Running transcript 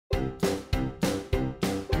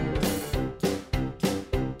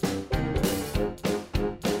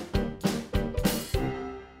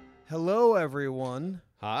Hello, everyone.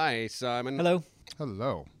 Hi, Simon. Hello.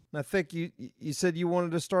 Hello. I think you said you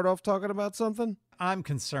wanted to start off talking about something? I'm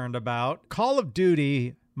concerned about Call of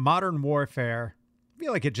Duty Modern Warfare. I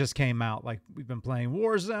feel like it just came out. Like, we've been playing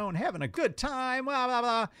Warzone, having a good time, blah, blah,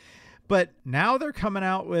 blah. But now they're coming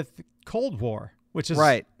out with Cold War, which is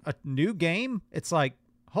Right. a new game. It's like,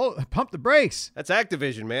 pump the brakes. That's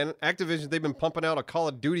Activision, man. Activision, they've been pumping out a Call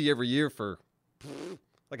of Duty every year for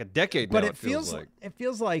like a decade now, But it feels like. it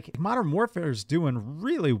feels like Modern Warfare is doing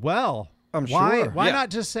really well. I'm Why sure. Why Yeah. not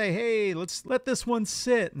just say, hey, let's let this one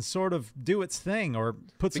sit and sort of do its thing, or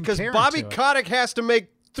put some Because care Bobby into it? Kotick has to make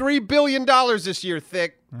 $3 billion this year,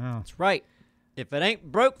 Thick. Oh. That's right. If it ain't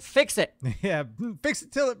broke, fix it. Yeah, fix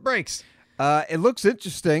it till it breaks. It looks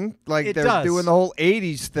interesting. Like It they're does. doing the whole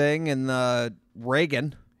 80s thing and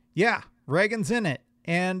Reagan. Yeah, Reagan's in it.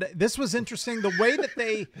 And this was interesting. The way that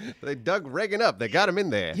They dug Reagan up. They got him in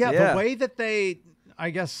there. Yeah. the way that they, I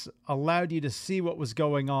guess, allowed you to see what was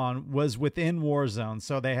going on was within Warzone.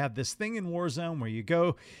 So they had this thing in Warzone where you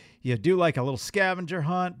go, you do like a little scavenger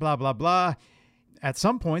hunt, blah, blah, blah. At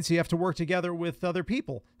some points, you have to work together with other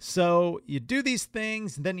people. So you do these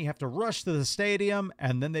things, and then you have to rush to the stadium,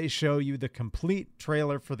 and then they show you the complete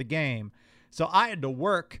trailer for the game. So I had to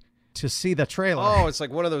work to see the trailer. Oh, it's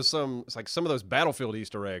like one of those it's like some of those Battlefield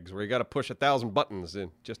Easter eggs where you got to push 1,000 buttons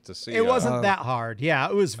in just to see. It wasn't that hard. Yeah,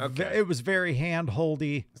 it was. Okay. It was very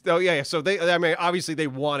hand-holdy. Oh yeah. So obviously they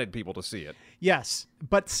wanted people to see it. Yes,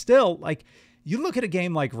 but still, like, you look at a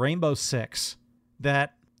game like Rainbow Six.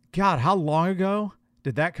 That, God, how long ago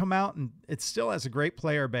did that come out? And it still has a great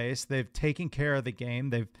player base. They've taken care of the game.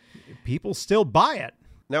 People still buy it.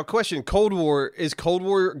 Now, question: Cold War, is Cold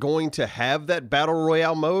War going to have that battle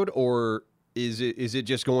royale mode, or is it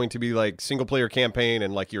just going to be like single player campaign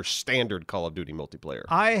and like your standard Call of Duty multiplayer?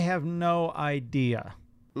 I have no idea.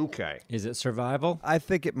 Okay, Is it survival? I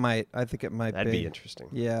think it might. that'd be interesting.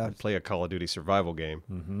 Yeah. I'd play a Call of Duty survival game.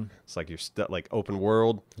 Mm-hmm. It's like you're like open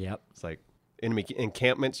world. Yep. It's like enemy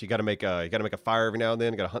encampments. You got to make a fire every now and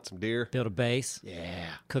then. You got to hunt some deer. Build a base. Yeah,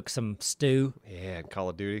 Cook some stew. yeah. And Call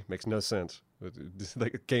of Duty makes no sense.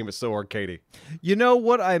 The game is so arcadey. You know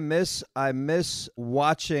what I miss? I miss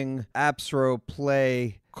watching Apsro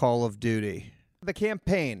play Call of Duty. The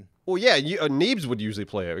campaign. Well, yeah, Neebs would usually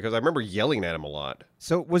play it because I remember yelling at him a lot.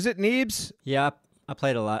 So was it Neebs? Yeah, I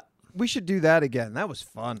played a lot. We should do that again. That was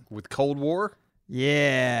fun. With Cold War,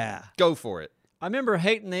 Yeah. go for it. I remember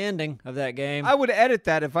hating the ending of that game. I would edit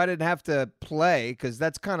that if I didn't have to play, because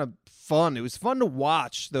that's kind of fun. It was fun to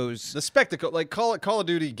watch those. The spectacle, like Call of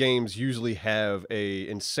Duty games usually have a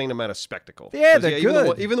insane amount of spectacle. Yeah, 'Cause, they're even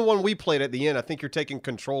good. even the one we played at the end, I think you're taking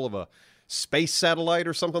control of a space satellite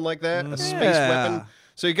or something like that, a space Yeah. weapon.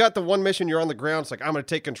 So you got the one mission, you're on the ground. It's like, I'm going to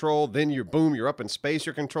take control. Then you're up in space.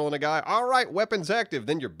 You're controlling a guy. All right, weapons active.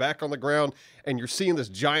 Then you're back on the ground, and you're seeing this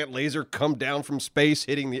giant laser come down from space,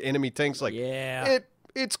 hitting the enemy tanks. Like, Yeah.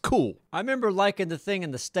 it's cool. I remember liking the thing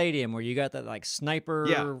in the stadium where you got that like sniper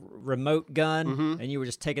Yeah. remote gun and you were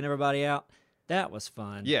just taking everybody out. That was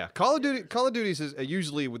fun. Yeah, Call of Duty's is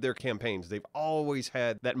usually with their campaigns, they've always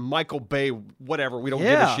had that Michael Bay, whatever, we don't give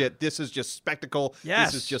Yeah. a shit. This is just spectacle.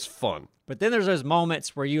 Yes. This is just fun. But then there's those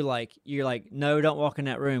moments where you're like, no, don't walk in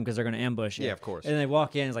that room because they're going to ambush you. Yeah, of course. And they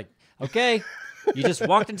walk in, it's like, okay, you just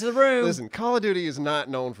walked into the room. Listen, Call of Duty is not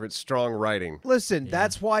known for its strong writing. Listen,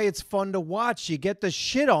 that's why it's fun to watch. You get the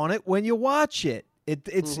shit on it when you watch it.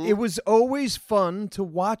 It was always fun to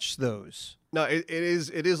watch those. No, it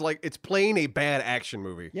is like it's playing a bad action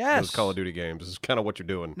movie. Yes. Those Call of Duty games. This is kind of what you're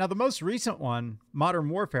doing. Now, the most recent one, Modern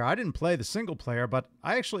Warfare, I didn't play the single player, but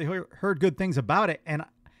I actually heard good things about it. And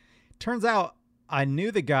turns out I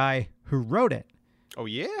knew the guy who wrote it. Oh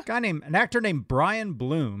yeah? An actor named Brian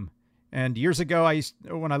Bloom. And years ago,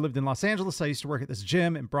 when I lived in Los Angeles, I used to work at this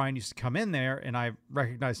gym, and Brian used to come in there, and I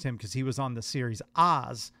recognized him because he was on the series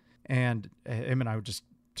Oz, and him and I would just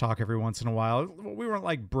talk every once in a while. We weren't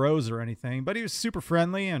like bros or anything, but he was super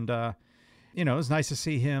friendly, and it was nice to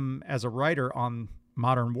see him as a writer on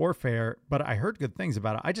Modern Warfare. But I heard good things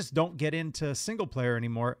about it. I just don't get into single player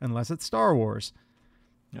anymore unless it's Star Wars.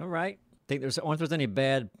 All right. I wonder if there's any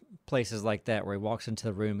bad places like that where he walks into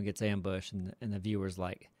the room and gets ambushed and the viewer's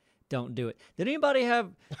like, don't do it. Did anybody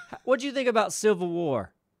what do you think about Civil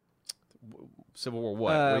War? Civil War what?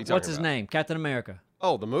 What are you talking What's his about? name? Captain America.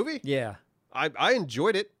 Oh, the movie? Yeah. I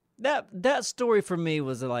enjoyed it. That story for me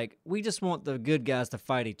was like, we just want the good guys to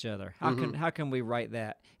fight each other. How can we write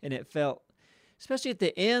that? And it felt, especially at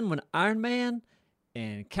the end when Iron Man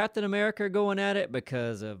and Captain America are going at it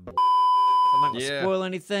because of I'm not going to Yeah. spoil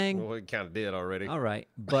anything. Well, we kind of did already. All right.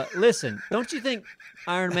 But listen, don't you think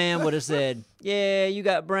Iron Man would have said, yeah, you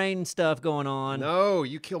got brain stuff going on. No,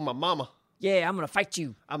 you killed my mama. Yeah, I'm going to fight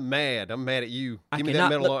you. I'm mad. I'm mad at you. I Give me that cannot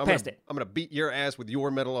metal look arm. past it. I'm gonna beat your ass with your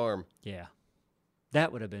metal arm. Yeah.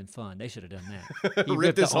 That would have been fun. They should have done that. He Rip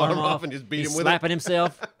ripped his the arm off and just beat he's him with it. slapping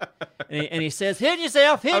himself. and he says, hit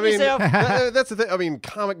yourself, hit I mean, yourself. that's the thing. I mean,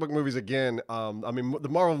 comic book movies again. I mean, the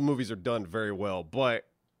Marvel movies are done very well, but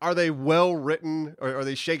are they well written? Or are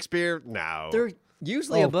they Shakespeare? No. They're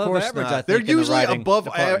usually Oh, of above course average, not. I think. They're in the usually writing above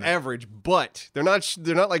department. average, but they're not.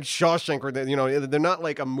 They're not like Shawshank, or they're not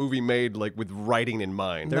like a movie made like with writing in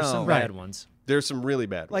mind. There's No. some Right. bad ones. There's some really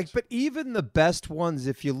bad ones. Like, but even the best ones,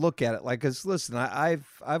 if you look at it, like, cause listen,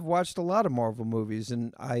 I've watched a lot of Marvel movies,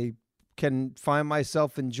 and I can find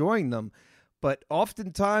myself enjoying them, but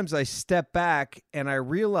oftentimes I step back and I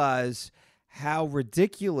realize how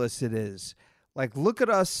ridiculous it is. Like, look at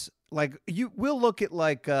us. Like, we'll look at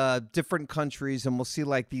like different countries, and we'll see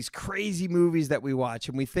like these crazy movies that we watch,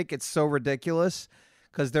 and we think it's so ridiculous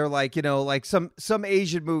because they're like, like some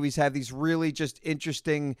Asian movies have these really just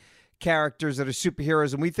interesting characters that are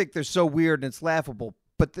superheroes, and we think they're so weird and it's laughable,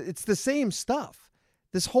 but it's the same stuff.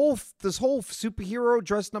 This whole superhero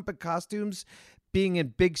dressing up in costumes, being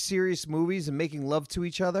in big serious movies and making love to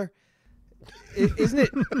each other, isn't it?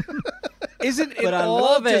 Isn't it But I all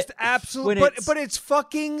love it just absolute? when But it's- it's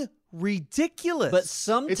fucking ridiculous. But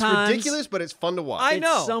sometimes it's ridiculous, but it's fun to watch. I it's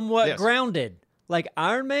know. somewhat Yes. grounded. Like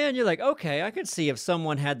Iron Man, you're like, okay, I could see if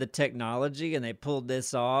someone had the technology and they pulled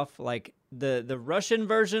this off. Like the Russian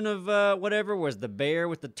version of whatever was the bear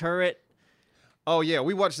with the turret. Oh yeah,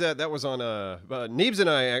 we watched that. That was on Neebs and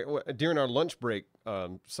I during our lunch break.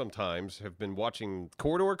 Sometimes have been watching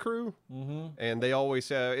Corridor Crew, and they always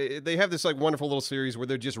they have this like wonderful little series where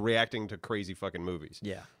they're just reacting to crazy fucking movies.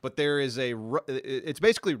 Yeah. But there is it's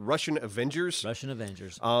basically Russian Avengers. Russian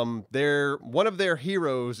Avengers. One of their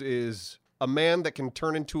heroes is a man that can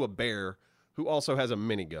turn into a bear who also has a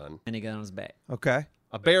minigun. And he got on his back. okay,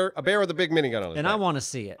 A bear with a big minigun on his And back. I want to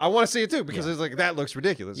see it. I want to see it too because it's like that looks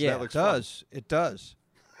ridiculous. Yeah, that looks it does. It does.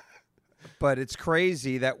 But it's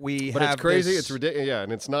crazy that we But have it's crazy. this- It's ridiculous. Yeah,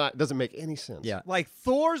 and it's not. It doesn't make any sense. Yeah. Like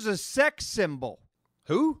Thor's a sex symbol.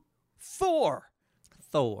 Who? Thor.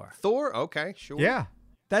 Thor. Thor? Okay, sure. Yeah.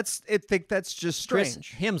 I think that's just Chris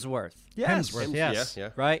strange. Hemsworth. Yes. Hemsworth, yes. Yeah.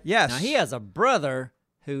 Right? Yes. Now he has a brother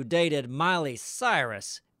who dated Miley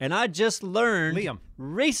Cyrus, and I just learned Liam.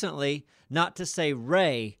 recently not to say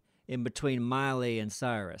Ray in between Miley and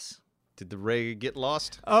Cyrus. Did the Ray get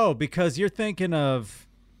lost? Oh, because you're thinking of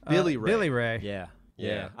Billy Ray. Billy Ray. Yeah.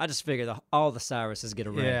 Yeah. I just figured all the Cyruses get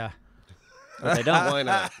a Ray. Yeah. But they don't. Why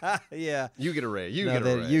not? Yeah. You get a Ray. You No, get a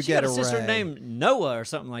that Ray. you She get got a sister Ray. named Noah or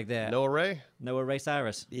something like that. Noah Ray? Noah Ray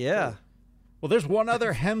Cyrus. Yeah. Well, there's one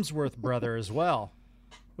other Hemsworth brother as well,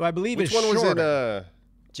 who I believe Which is one was shorter. in?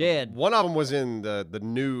 Jed. One of them was in the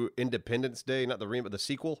new Independence Day, not the but the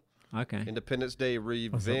sequel, Okay. Independence Day it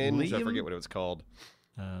Revenge. I Liam? forget what it was called,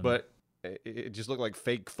 Um, but it just looked like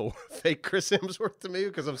fake Thor, fake Chris Hemsworth to me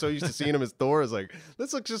because I'm so used to seeing him as Thor. It's like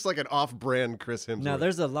this looks just like an off-brand Chris Hemsworth. now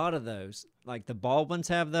there's a lot of those. Like the Baldwins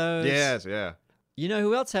have those. yes, yeah. You know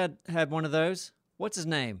who else had one of those? What's his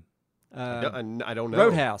name? I don't know.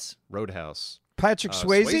 Roadhouse. Roadhouse. Patrick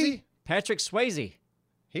Swayze? Patrick Swayze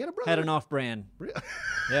He had a brother. had an off-brand. Really?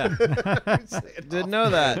 Yeah. Didn't know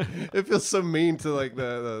that. It feels so mean to like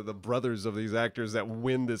the brothers of these actors that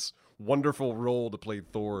win this wonderful role to play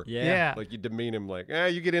Thor. Yeah. Yeah. Like you demean him like,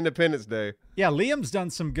 you get Independence Day. Yeah, Liam's done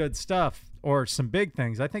some good stuff or some big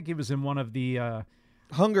things. I think he was in one of the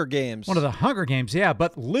Hunger Games. Hunger Games. Yeah,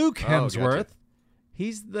 but Luke gotcha. Hemsworth,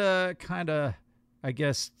 he's the kind of, I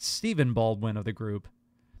guess, Stephen Baldwin of the group.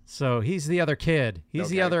 So he's the other kid. He's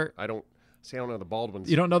the Okay. other. I don't know the Baldwins.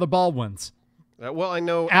 You don't know the Baldwins. Well, I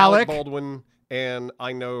know Alec? Alec Baldwin, and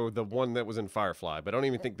I know the one that was in Firefly, but I don't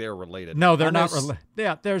even think they're related. No, they're I know not.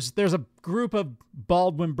 Yeah, there's a group of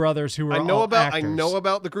Baldwin brothers who are I know all about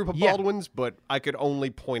actors. the group of Yeah. Baldwins, but I could only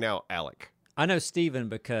point out Alec. I know Steven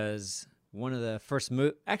because one of the first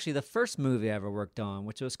the first movie I ever worked on,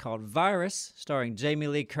 which was called Virus, starring Jamie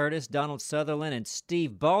Lee Curtis, Donald Sutherland, and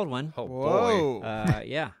Steve Baldwin. Oh boy. Whoa.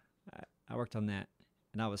 Yeah, I worked on that,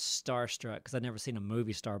 and I was starstruck because I'd never seen a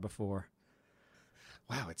movie star before.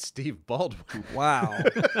 Wow, it's Steve Baldwin. Wow.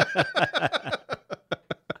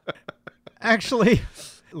 Actually,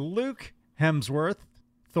 Luke Hemsworth,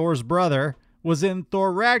 Thor's brother, was in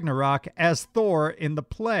Thor Ragnarok as Thor in the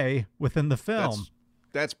play within the film.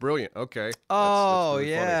 That's brilliant. Okay. Oh, That's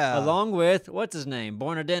really funny. yeah. Along with what's his name,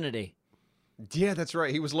 Born Identity. Yeah, that's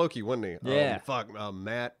right. He was Loki, wasn't he? Yeah.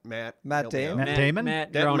 Matt Matt help me out. Damon? Matt Damon?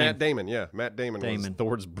 Matt Matt Groening. Damon, yeah. Matt Damon was Damon.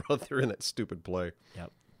 Thor's brother in that stupid play.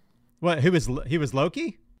 Yep. What? He was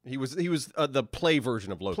Loki? He was the play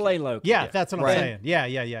version of Loki. Play Loki. Yeah, that's what Right. I'm saying. Yeah.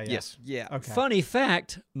 Yes. Yeah. Okay. Funny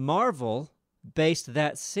fact, Marvel based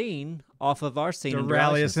that scene off of our scene in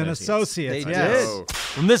Duralius and Associates. Associates. They yes. did. Oh.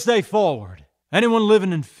 From this day forward, anyone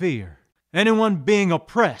living in fear, anyone being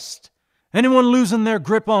oppressed, anyone losing their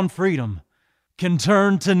grip on freedom can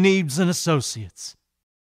turn to Neebs and Associates.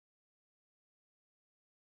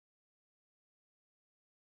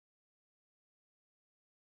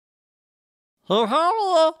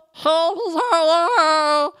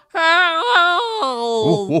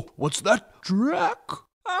 What's that, Drac?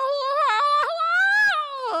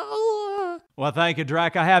 Well, thank you,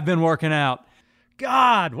 Drac. I have been working out.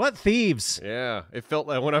 God, what thieves? Yeah. It felt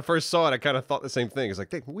like when I first saw it, I kind of thought the same thing. It's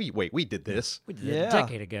like, we did this. We did Yeah. it a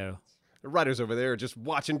decade ago. The writers over there are just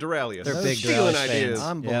watching Duralius. They're big stealing Duralius ideas. fans.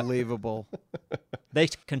 Unbelievable. They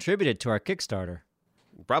contributed to our Kickstarter.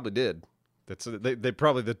 Probably did. That's they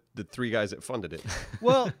probably the three guys that funded it.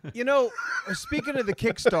 Well, speaking of the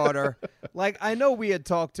Kickstarter, like I know we had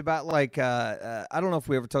talked about, like I don't know if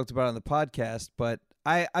we ever talked about it on the podcast, but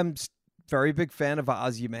I'm very big fan of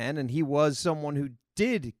Ozzy Man, and he was someone who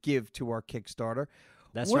did give to our Kickstarter.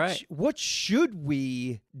 That's right. What should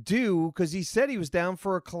we do? Because he said he was down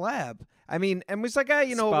for a collab. I mean, and was like,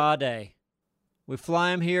 Spa day. We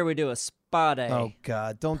fly him here. We do a spa day. Oh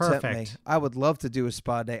God, don't tempt me. Perfect. I would love to do a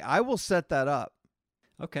spa day. I will set that up.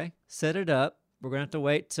 Okay, set it up. We're gonna have to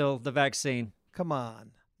wait till the vaccine. Come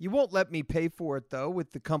on. You won't let me pay for it though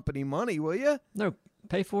with the company money, will you? No,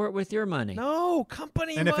 pay for it with your money. No,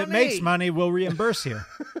 company And money. if it makes money, we'll reimburse you.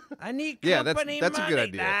 I need Yeah, company that's a good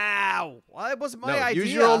money. idea. No, well, it wasn't my No, idea.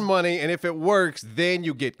 use your own money, and if it works, then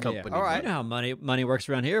you get company. Yeah. All right. You know how money works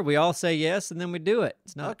around here. We all say yes, and then we do it.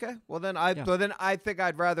 It's not. Okay. Well, then I think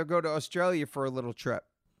I'd rather go to Australia for a little trip.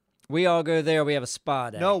 We all go there. We have a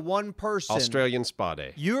spa day. No, one person. Australian spa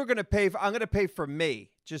day. You're gonna pay for. I'm gonna pay for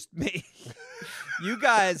me. Just me. You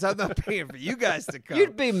guys, I'm not paying for you guys to come.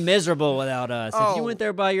 You'd be miserable without us. If Oh. you went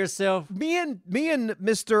there by yourself, me and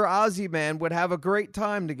Mr. Ozzy Man would have a great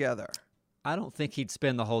time together. I don't think he'd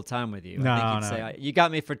spend the whole time with you. No, I think he'd no. say, "You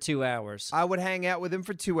got me for 2 hours." I would hang out with him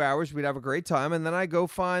for 2 hours. We'd have a great time, and then I go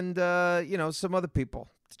find some other people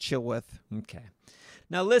to chill with. Okay.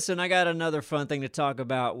 Now listen, I got another fun thing to talk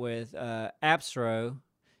about with Appsro.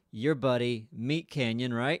 Your buddy Meat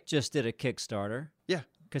Canyon, right? Just did a Kickstarter Yeah.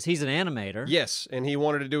 because he's an animator. Yes, and he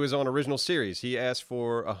wanted to do his own original series. He asked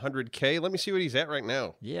for $100K. Let me see what he's at right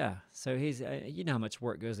now. Yeah. So he's, you know how much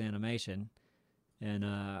work goes in animation, and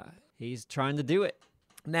he's trying to do it.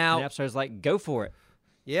 Now, And Appsro's like, go for it.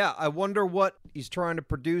 yeah, I wonder what he's trying to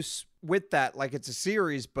produce with that. Like it's a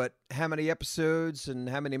series, but how many episodes and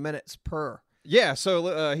how many minutes per? Yeah,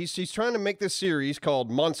 so he's trying to make this series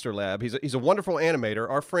called Monster Lab. He's a wonderful animator.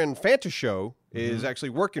 Our friend Fantashow is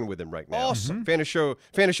actually working with him right now. Awesome. Fantashow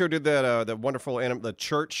did that wonderful the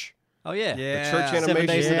church. Oh yeah. The Yeah. church 7 animation.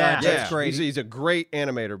 Days to Yeah. Die. That's great. He's a great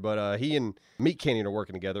animator, but he and Meat Canyon are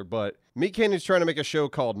working together. But Meat Canyon's trying to make a show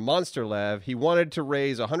called Monster Lab. He wanted to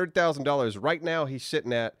raise $100,000. Right now, he's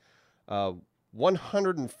sitting at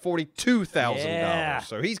 $142,000. Yeah.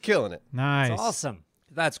 So he's killing it. Nice. It's awesome.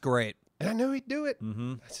 That's great. And I knew he'd do it.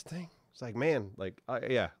 Mm-hmm. That's the thing. It's like, man, like,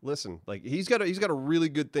 yeah. Listen, like he's got a really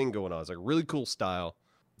good thing going on. It's like a really cool style,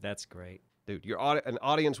 That's great. dude. An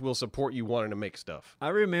audience will support you wanting to make stuff. I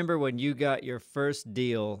remember when you got your first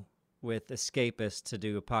deal with Escapist to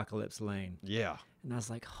do Apocalypse Lane. Yeah. And I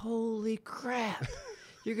was like, holy crap.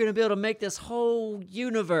 You're going to be able to make this whole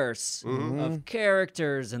universe of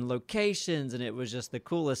characters and locations. And it was just the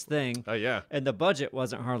coolest thing. Oh yeah. And the budget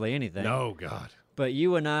wasn't hardly anything. No, God. But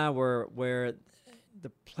you and I were where the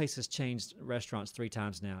place has changed restaurants 3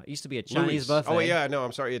 times now. It used to be a Chinese Louis. buffet. Oh yeah, no,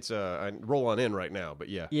 I'm sorry. It's I roll on in right now, but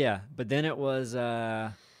yeah. Yeah. But then it was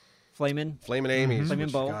Flamin'. Flamin' Amy's. Flamin'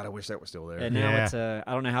 which, Bowl. God, I wish that was still there. And now Yeah. it's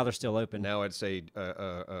I don't know how they're still open. Now I'd say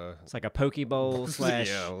It's like a poke bowl slash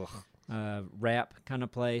yeah, wrap kind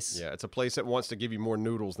of place. yeah, it's a place that wants to give you more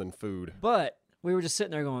noodles than food. But we were just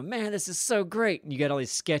sitting there going, man, this is so great. And you got all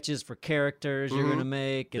these sketches for characters you're going to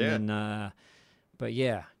make. And Yeah. then, but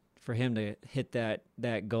yeah, for him to hit that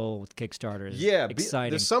goal with Kickstarter is Yeah,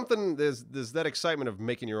 exciting. there's that excitement of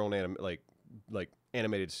making your own like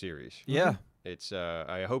animated series. Yeah. It's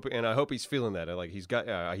I hope he's feeling that. Like he's got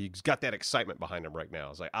that excitement behind him right now.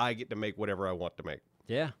 It's like I get to make whatever I want to make.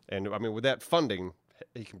 yeah. And I mean with that funding,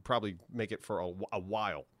 he can probably make it for a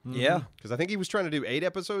while. Yeah. Because I think he was trying to do 8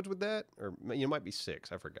 episodes with that, or it might be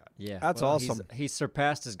 6. I forgot. Yeah. That's Well, awesome. He's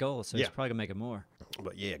surpassed his goal, so he's Yeah. probably going to make it more.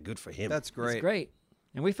 But yeah, good for him. That's great. It's great.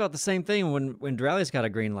 And we felt the same thing when Durali's got a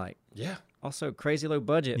green light. Yeah. Also, crazy low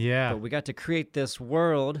budget. Yeah. But we got to create this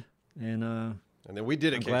world, and And then we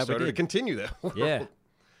did a I'm glad we Kickstarter to did. continue that. yeah.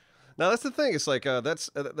 Now that's the thing. It's like that's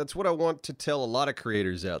what I want to tell a lot of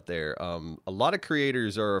creators out there. A lot of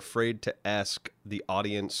creators are afraid to ask the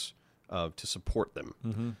audience to support them.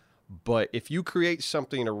 Mm-hmm. But if you create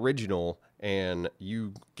something original and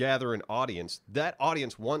you gather an audience, that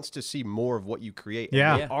audience wants to see more of what you create.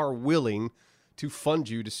 Yeah. And they Yeah. are willing to fund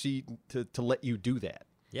you to let you do that.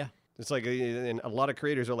 Yeah. It's like, and a lot of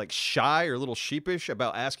creators are like shy or a little sheepish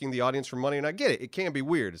about asking the audience for money. And I get it; it can be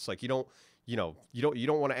weird. It's like you don't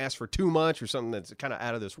want to ask for too much or something that's kind of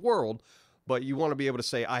out of this world. But you want to be able to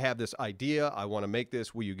say, I have this idea. I want to make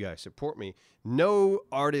this. Will you guys support me? No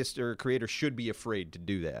artist or creator should be afraid to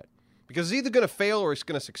do that because it's either going to fail or it's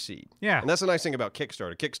going to succeed. Yeah. And that's the nice thing about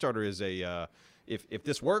Kickstarter. Kickstarter is if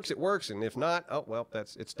this works, it works, and if not, oh well,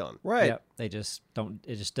 it's done. Right. Yep. They just don't.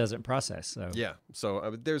 It just doesn't process. So Yeah.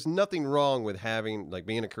 So there's nothing wrong with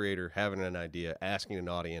being a creator, having an idea, asking an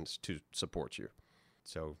audience to support you.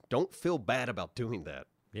 So don't feel bad about doing that.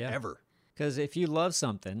 Yeah. Ever. Because if you love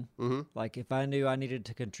something, Mhm. like if I knew I needed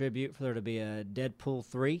to contribute for there to be a Deadpool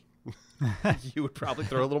 3, You would probably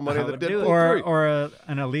throw a little money I at the would do Deadpool it. 3. Or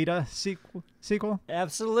an Alita sequel.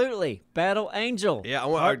 absolutely. Battle Angel. Yeah,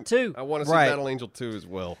 Part 2. I want to see Right. Battle Angel 2 as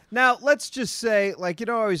well. Now, let's just say, like,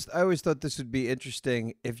 I always thought this would be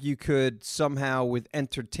interesting if you could somehow, with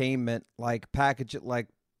entertainment, like, package it, like,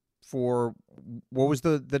 for, what was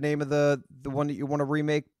the name of the one that you want to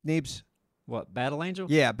remake, Neebs? What, Battle Angel?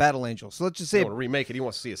 Yeah, Battle Angel. So let's just He say, want to remake it. He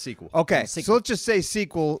wants to see a sequel. okay, sequel. so let's just say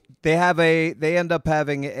sequel. They end up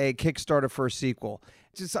having a Kickstarter for a sequel.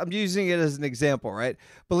 I'm using it as an example, right?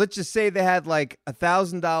 But let's just say they had like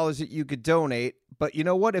 $1,000 that you could donate. But you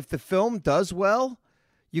know what? If the film does well,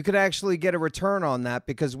 you could actually get a return on that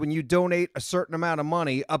because when you donate a certain amount of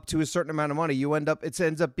money, up to a certain amount of money, it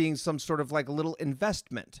ends up being some sort of like a little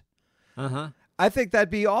investment. Uh-huh. I think that'd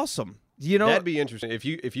be awesome. You know, That'd be interesting if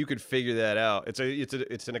you could figure that out.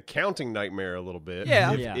 It's an accounting nightmare a little bit.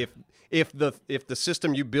 Yeah. Yeah. If the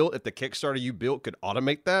system you built, if the Kickstarter you built could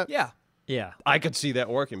automate that, yeah. Yeah. I could see that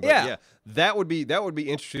working. But Yeah. yeah, that would be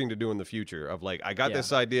interesting to do in the future. Of like, I got Yeah.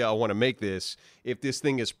 this idea, I want to make this. If this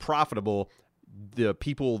thing is profitable, the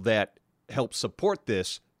people that help support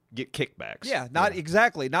this get kickbacks. Yeah,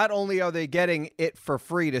 exactly. Not only are they getting it for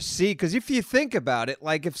free to see, because if you think about it,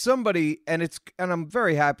 like if somebody, and I'm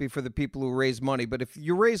very happy for the people who raise money, but if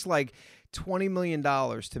you raise like $20 million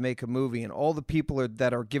to make a movie and all the people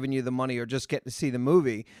that are giving you the money are just getting to see the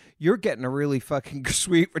movie, you're getting a really fucking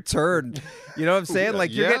sweet return. You know what I'm saying?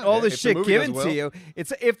 Like you're Yeah, getting all this if the shit movie given does to well. you.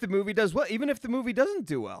 It's if the movie does well, even if the movie doesn't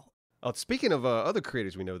do well. Speaking of other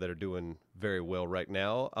creators we know that are doing very well right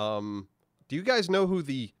now, do you guys know who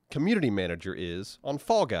the community manager is on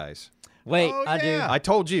Fall Guys? Wait, Oh, I do. yeah. I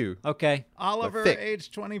told you. Okay. Oliver, thick.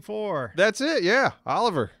 age 24. That's it. Yeah,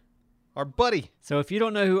 Oliver, our buddy. So if you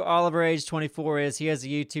don't know who Oliver Age 24 is, he has a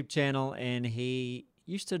YouTube channel and he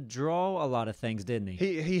used to draw a lot of things, didn't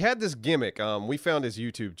he? He had this gimmick. We found his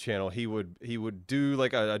YouTube channel. He would do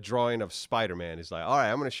like a drawing of Spider-Man. He's like, all right,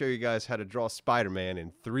 I'm going to show you guys how to draw Spider-Man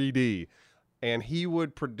in 3D. And he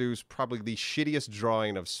would produce probably the shittiest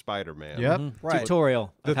drawing of Spider-Man. Yep. Mhm. Right.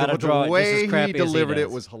 Tutorial of how to The draw it just way as crappy he as delivered it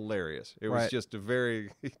does. was hilarious. It was Right. just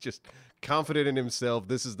just confident in himself.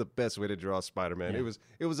 This is the best way to draw Spider-Man. Yeah.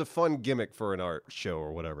 It was a fun gimmick for an art show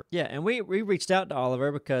or whatever. Yeah, and we reached out to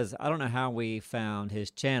Oliver because I don't know how we found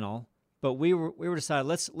his channel, but we were decided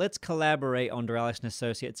let's collaborate on Duralex and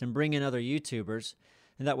Associates and bring in other YouTubers,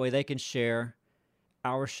 and that way they can share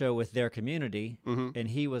our show with their community. Mhm. And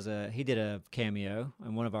he did a cameo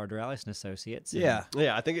in one of our Duralex and Associates. and- Yeah,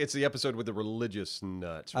 Yeah, I think it's the episode with the religious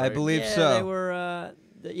nuts. I Right? believe yeah, so. they were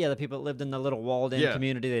the people that lived in the little walled-in Yeah.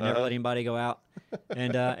 community. They never Uh-huh. let anybody go out,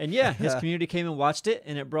 and yeah, his community came and watched it,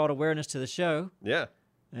 and it brought awareness to the show. Yeah.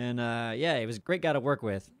 And yeah, he was a great guy to work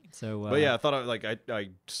with. So, But yeah, I thought I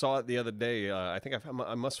saw it the other day. I think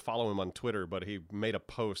I must follow him on Twitter, but he made a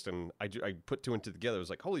post and I put two and two together. It was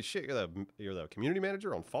like, holy shit, you're the community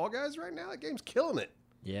manager on Fall Guys right now. That game's killing it.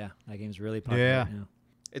 yeah, that game's really popular Yeah. right now.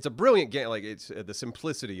 It's a brilliant game. Like it's the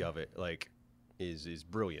simplicity of it. Like is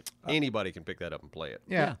brilliant. Anybody can pick that up and play it.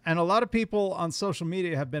 Yeah. Yeah. And a lot of people on social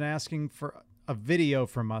media have been asking for a video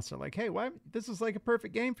from us. They're like, hey, this is like a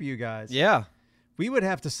perfect game for you guys. Yeah. We would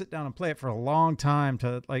have to sit down and play it for a long time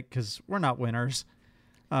to because we're not winners.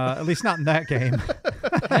 At least not in that game.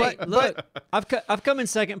 Hey, look, I've come in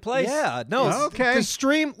second place. Yeah, no. Okay. The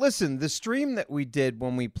stream that we did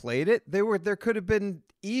when we played it, there could have been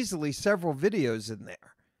easily several videos in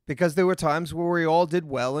there because there were times where we all did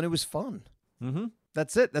well and it was fun. Mm-hmm.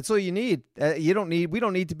 That's it. That's all you need. We don't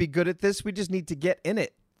need to be good at this. We just need to get in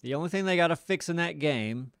it. The only thing they got to fix in that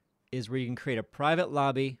game is where you can create a private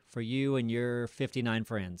lobby for you and your 59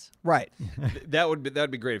 friends. Right.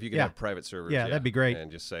 That'd be great if you could Yeah. have private servers. Yeah, that'd be great. And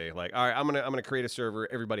just say like, all right, I'm gonna create a server.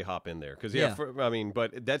 Everybody hop in there because Yeah.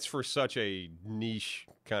 but that's for such a niche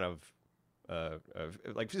kind of.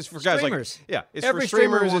 Like it's for guys Streamers. like it's Every for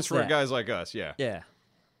streamer streamers. It's wants for that. guys like us. Yeah. Yeah.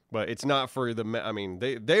 But it's not for the. I mean,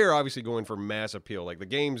 they are obviously going for mass appeal. Like the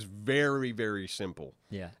game's very very simple.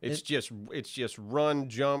 Yeah. It's just run,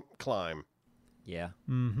 jump, climb. Yeah.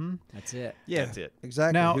 Mm-hmm. That's it. Yeah. That's it.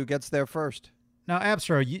 Exactly. Now- Who gets there first? Now,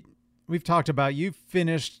 Abstro, we've talked about you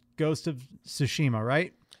finished Ghost of Tsushima,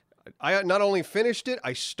 right? I not only finished it,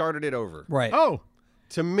 I started it over. Right. Oh,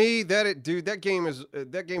 To me, that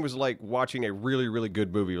game was like watching a really really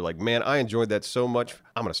good movie. You're like, man, I enjoyed that so much.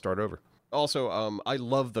 I'm gonna start over. Also, I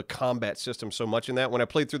love the combat system so much in that. When I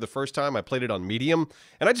played through the first time, I played it on medium,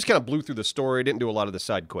 and I just kind of blew through the story. Didn't do a lot of the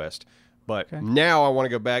side quest. But now I want to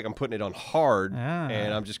go back. I'm putting it on hard,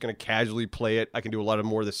 and I'm just going to casually play it. I can do a lot of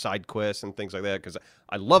more of the side quests and things like that because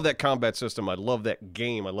I love that combat system. I love that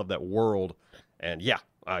game. I love that world. And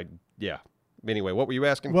Anyway, what were you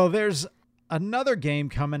asking? well, there's another game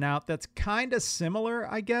coming out that's kind of similar,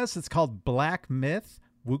 I guess. It's called Black Myth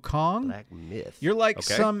Wukong. Black Myth. You're like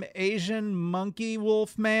Okay. some Asian monkey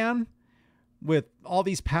wolf man with all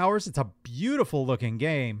these powers. It's a beautiful looking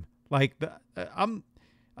game. Like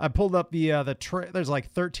I pulled up there's like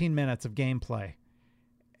 13 minutes of gameplay,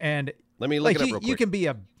 and Let me look like it up real quick. you can be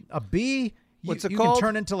a bee. What's it you called? can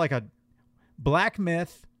turn into like a Black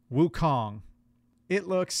Myth Wukong. It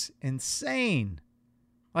looks insane.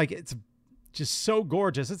 Like it's just so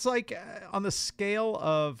gorgeous. It's like on the scale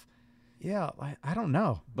of, I don't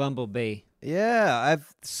know. Bumblebee. Yeah, I've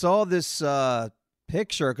saw this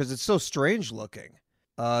picture because it's so strange looking.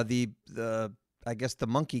 I guess the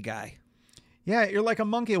monkey guy. Yeah, you're like a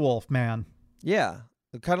monkey wolf man. Yeah,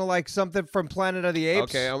 kind of like something from Planet of the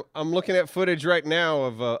Apes. Okay, I'm looking at footage right now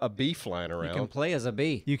of a bee flying You around. can play as a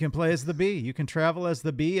bee. You can play as the bee. You can travel as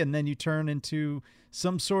the bee, and then you turn into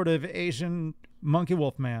some sort of Asian monkey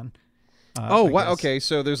wolf man. Oh, I wow. guess. Okay,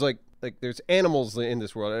 so there's like there's animals in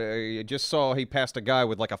this world. I just saw he passed a guy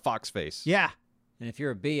with like a fox face. Yeah, And if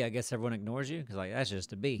you're a bee, I guess everyone ignores you because like that's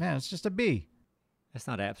just a bee. man, it's just a bee. That's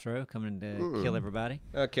not Abstro coming to kill everybody.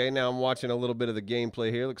 Okay, now I'm watching a little bit of the gameplay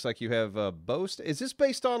here. Looks like you have Boast. Is this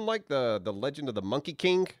based on like the Legend of the Monkey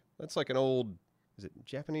King? That's like an old. Is it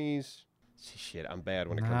Japanese? Shit, I'm bad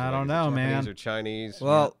when it comes. I to don't like, is it know, Japanese man. Or Chinese.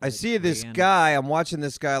 Well, Yeah, I see this Korean. guy. I'm watching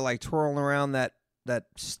this guy like twirling around that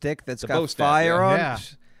stick that's The got bow staff, fire yeah. on. Yeah.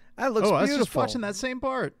 That looks I was beautiful. just watching that same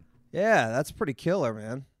part. Yeah, that's pretty killer,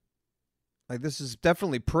 man. Like this is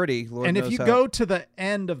definitely pretty. Lord And if knows you how- go to the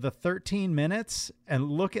end of the 13 minutes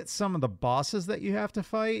and look at some of the bosses that you have to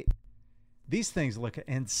fight, these things look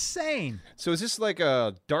insane. So is this like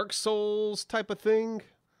a Dark Souls type of thing?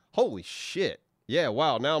 Holy shit! Yeah,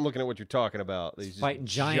 wow. Now I'm looking at what you're talking about. These Fighting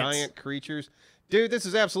giants. giant creatures. Dude, this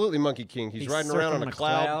is absolutely Monkey King. He's riding around on circling a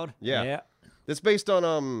cloud. Yeah. Yeah. That's based on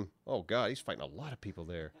oh god, he's fighting a lot of people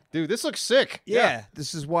there. Dude, this looks sick. Yeah,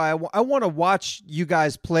 this is why I want to watch you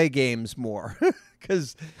guys play games more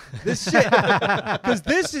because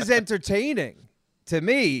this is entertaining to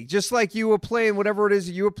me. Just like you were playing whatever it is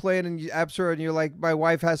that you were playing in Absur, and you're like, my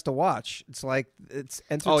wife has to watch. It's like it's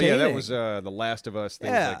Oh entertaining. yeah, that was The Last of Us,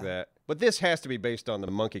 things Yeah. like that. But this has to be based on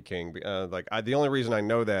the Monkey King. The only reason I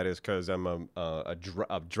know that is because I'm a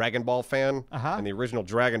Dragon Ball fan, and the original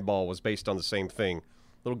Dragon Ball was based on the same thing.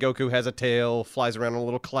 Little Goku has a tail, flies around on a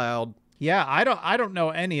little cloud. Yeah, I don't know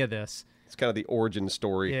any of this. It's kind of the origin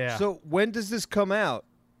story. Yeah. So when does this come out?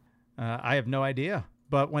 I have no idea.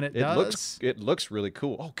 But when it does, It looks really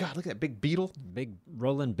cool. Oh god, look at that big beetle. Big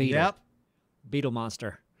rolling beetle. Yep. Beetle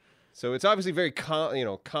monster. So it's obviously very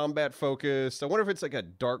combat focused. I wonder if it's like a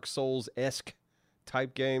Dark Souls-esque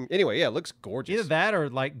type game. Anyway, yeah, it looks gorgeous. Either that or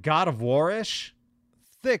like God of War-ish.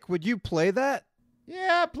 Thick, would you play that?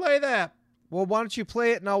 Yeah, play that. Well, why don't you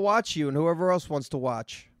play it and I'll watch you and whoever else wants to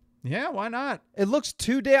watch. Yeah, why not? It looks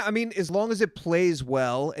too damn. I mean, as long as it plays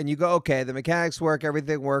well and you go, okay, the mechanics work,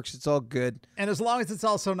 everything works, it's all good. And as long as it's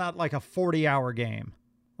also not like a 40-hour game.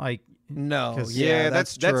 Like, No, 'Cause- yeah,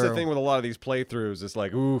 that's true. the thing with a lot of these playthroughs. It's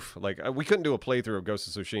like, oof, like we couldn't do a playthrough of Ghost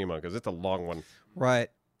of Tsushima because it's a long one. Right.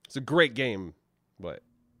 It's a great game, but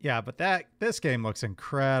yeah, but this game looks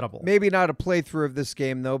incredible. Maybe not a playthrough of this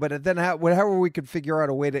game though, but then however we could figure out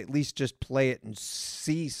a way to at least just play it and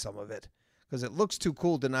see some of it because it looks too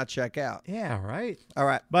cool to not check out. Yeah, right. All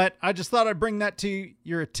right. But I just thought I'd bring that to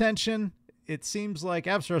your attention. It seems like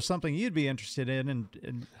Abstra is something you'd be interested in.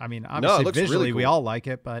 And I mean, obviously looks really visually we cool. all like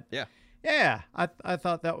it, but yeah. Yeah, I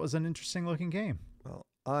thought that was an interesting looking game. Well,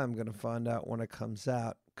 I'm going to find out when it comes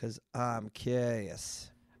out because I'm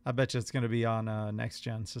curious. I bet you it's going to be on next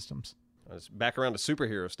gen systems. It's back around to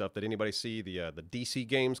superhero stuff. Did anybody see the DC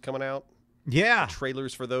games coming out? Yeah.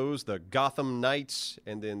 Trailers for those, the Gotham Knights,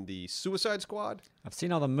 and then the Suicide Squad. I've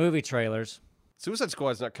seen all the movie trailers. Suicide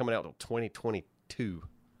Squad's not coming out until 2022.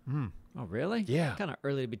 Oh, really? Yeah. Kind of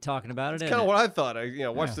early to be talking about it. It's isn't kind of it? what I thought. I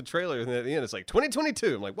watched the trailer, and at the end, it's like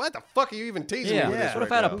 2022. I'm like, what the fuck are you even teasing Yeah. me with this What if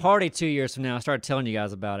right I had now? a party 2 years from now? I started telling you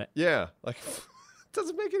guys about it. Yeah, like it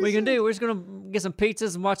doesn't make any What are you sense. gonna do? We're just gonna get some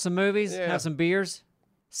pizzas and watch some movies, Yeah. have some beers.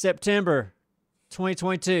 September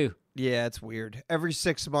 2022. Yeah, it's weird. Every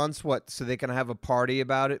 6 months, what? So they can have a party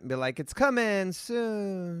about it and be like, it's coming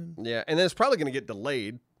soon. Yeah, and then it's probably going to get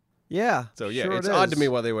delayed. Yeah. So yeah, sure it's it odd to is. me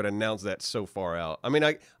why they would announce that so far out. I mean,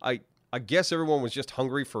 I guess everyone was just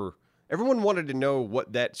hungry for. Everyone wanted to know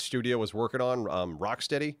what that studio was working on,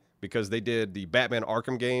 Rocksteady, because they did the Batman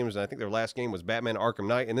Arkham games, and I think their last game was Batman Arkham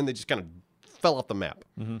Knight, and then they just kind of fell off the map.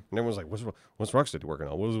 And everyone's like, "What's Rocksteady working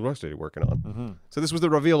on? What is Rocksteady working on?" So this was the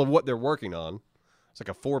reveal of what they're working on. It's like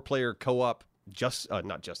a 4-player co-op,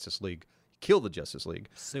 not Justice League, Kill the Justice League.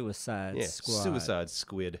 Suicide Squad. Suicide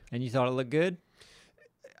Squid. And you thought it looked good?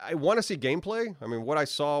 I want to see gameplay. I mean, what I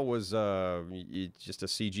saw was just a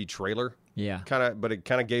CG trailer, Yeah. but it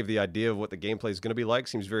kind of gave the idea of what the gameplay is going to be like.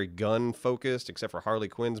 Seems very gun focused, except for Harley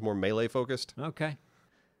Quinn's more melee focused. Okay.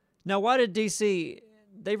 Now, why did DC?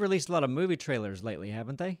 They've released a lot of movie trailers lately,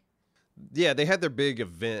 haven't they? Yeah, they had their big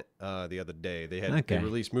event the other day. They Okay.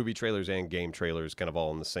 released movie trailers and game trailers, kind of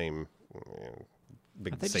all in the same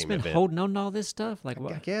big Have they same just been event. holding on to all this stuff? Like I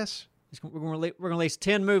what? guess. We're gonna release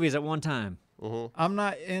 10 movies at one time. I'm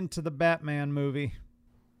not into the Batman movie.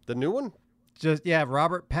 The new one. Just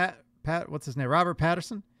Robert what's his name? Robert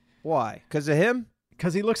Patterson? Why? Because of him?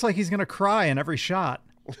 Because he looks like he's going to cry in every shot.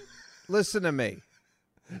 Listen to me.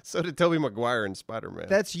 So did Tobey Maguire and Spider-Man.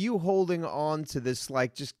 That's you holding on to this,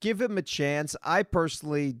 like, just give him a chance. I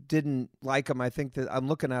personally didn't like him. I think that I'm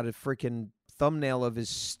looking at a freaking thumbnail of his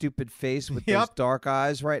stupid face with those Yep. dark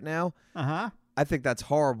eyes right now. Uh-huh. I think that's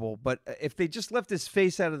horrible. But if they just left his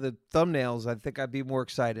face out of the thumbnails, I think I'd be more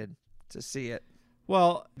excited to see it.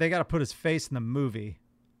 Well, they got to put his face in the movie.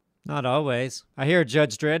 Not always. I hear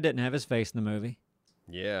Judge Dredd didn't have his face in the movie.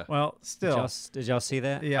 yeah. Well, still. Did y'all see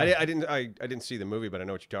that? Yeah. I didn't see the movie, but I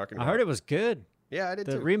know what you're talking I about. heard it was good. Yeah, I did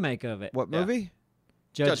The too. remake of it. What Yeah. movie?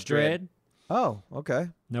 Judge Judge Dredd. Dredd. Oh, okay.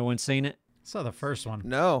 No one's seen it. Saw the first one.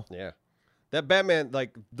 No. Yeah. That Batman,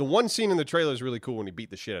 like, the one scene in the trailer is really cool when he beat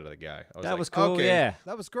the shit out of the guy. I That like, was cool. okay. Yeah.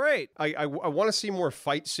 That was great. I want to see more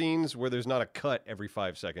fight scenes where there's not a cut every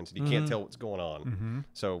 5 seconds and you can't tell what's going on.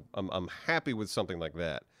 So I'm happy with something like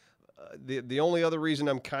that. The only other reason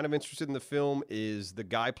I'm kind of interested in the film is the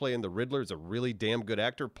guy playing the Riddler is a really damn good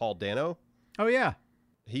actor, Paul Dano. Oh, yeah.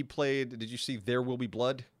 He played. Did you see There Will Be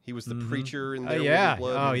Blood? He was the preacher in There yeah. Will Be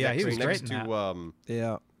Blood. Oh, yeah, he was next great in to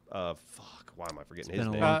Yeah. fuck. Why am I forgetting It's his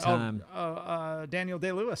been a name? long time. Daniel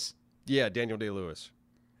Day-Lewis, Yeah, Daniel Day-Lewis.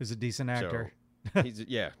 who's a decent actor. He's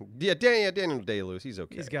Daniel Day-Lewis. He's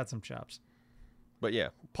okay. He's got some chops. But yeah,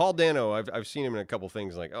 Paul Dano, I've seen him in a couple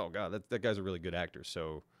things. Like, oh god, that guy's a really good actor.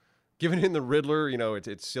 So, giving him the Riddler,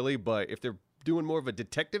 it's silly. But if they're doing more of a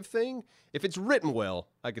detective thing, if it's written well,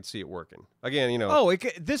 I could see it working. Again, Oh,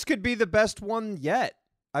 this could be the best one yet.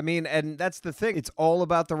 I mean, and that's the thing. It's all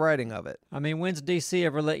about the writing of it. I mean, when's DC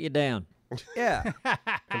ever let you down? Yeah.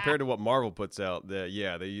 compared to what Marvel puts out,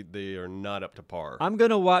 they are not up to par. I'm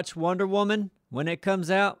gonna watch Wonder Woman when it comes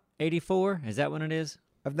out. 84. Is that when it is?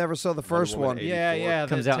 I've never saw the first Woman one. 84. Yeah.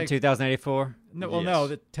 Comes that out in takes- 2084. No, well, no, Yes.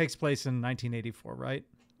 that takes place in 1984, right?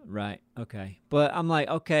 Right. Okay. But I'm like,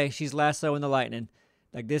 okay, she's lassoing the lightning.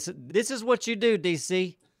 Like this is what you do,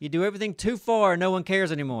 DC. You do everything too far, no one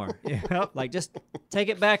cares anymore. Yep. Like just take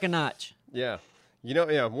it back a notch. Yeah.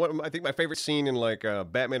 I think my favorite scene in like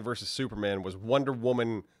Batman versus Superman was Wonder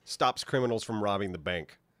Woman stops criminals from robbing the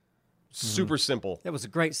bank. Super simple. That was a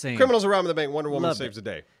great scene. Criminals are robbing the bank. Wonder Woman Loved saves the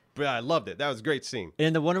day. But I loved it. That was a great scene. And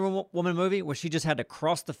in the Wonder Woman movie where she just had to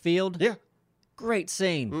cross the field. Yeah. Great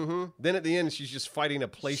scene. Mm-hmm. Then at the end, she's just fighting a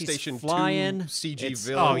PlayStation 2 flying. CG It's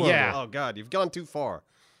villain. Oh, yeah. Oh, God. You've gone too far.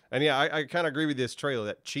 And yeah, I kind of agree with this trailer.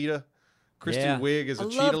 That Cheetah, Kristen Yeah. Wiig is a I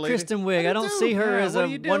Cheetah love lady. Kristen Wiig. I don't do. see her Yeah, as what a are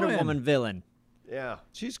you Wonder doing? Woman villain. Yeah.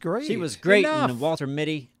 She's great. She was great Enough. in Walter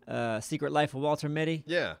Mitty, Secret Life of Walter Mitty.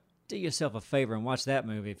 Yeah. Do yourself a favor and watch that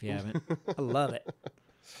movie if you haven't. I love it.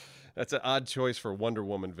 That's an odd choice for Wonder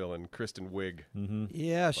Woman villain, Kristen Wiig.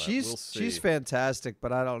 Yeah, she's we'll see. she's fantastic,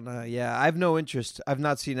 but I don't know. Yeah, I have no interest. I've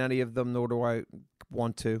not seen any of them, nor do I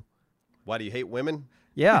want to. Why do you hate women?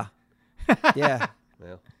 Yeah. Yeah.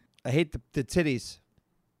 Yeah. I hate the titties.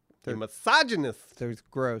 You're misogynist. They're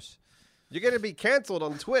gross. You're going to be canceled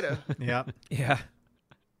on Twitter. Yeah. Yeah.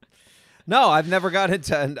 No, I've never got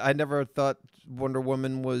into. And I never thought Wonder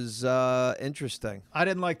Woman was interesting. I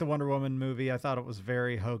didn't like the Wonder Woman movie. I thought it was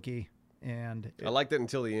very hokey, and I liked it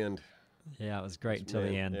until the end. Yeah, it was great until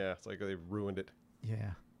the Man, end. Yeah, it's like they ruined it.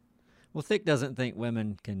 yeah. Well, Thick doesn't think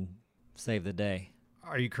women can save the day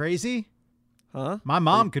Are you crazy? Huh? My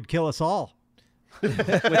mom could kill us all. with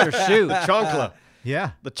her shoe. Chancla.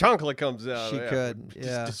 Yeah. The chancla comes out. She yeah, could, just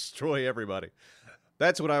yeah. destroy everybody.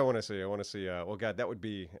 That's what I want to see. I want to see. Well, God, that would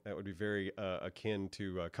be very akin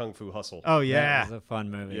to Kung Fu Hustle. Oh That yeah. was a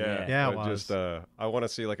fun movie. Yeah, Yeah, it but was. just I want to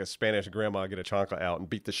see like a Spanish grandma get a chancla out and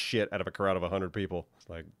beat the shit out of a crowd of 100 people. It's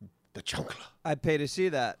like the chancla. I'd pay to see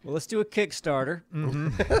that. Well, let's do a Kickstarter,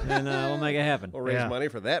 and we'll make it happen. We'll raise Yeah. money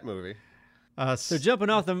for that movie. So jumping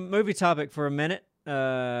off the movie topic for a minute,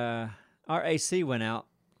 our AC went out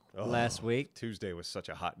last week Tuesday was such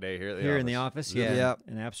a hot day here. At here in the office. Yeah, Yep.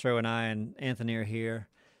 and Abstro and I and Anthony are here,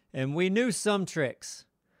 and we knew some tricks.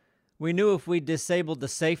 We knew if we disabled the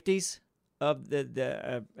safeties of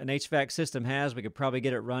the an HVAC system has, we could probably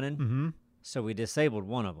get it running. Mm-hmm. So we disabled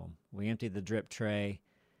one of them. We emptied the drip tray,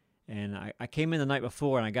 and I came in the night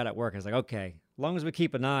before, and I got at work. I was like, okay, as long as we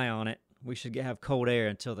keep an eye on it, we should have cold air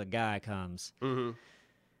until the guy comes. Mm-hmm.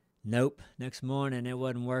 Nope. Next morning, it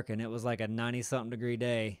wasn't working. It was like a 90-something degree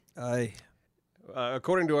day.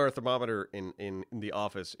 According to our thermometer in the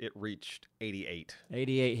office, it reached 88.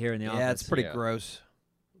 88 here in the office. Yeah, it's pretty Yeah. gross.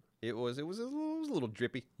 It was a little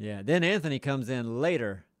drippy. Yeah. Then Anthony comes in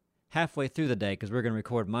later, halfway through the day, because we're going to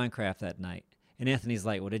record Minecraft that night. And Anthony's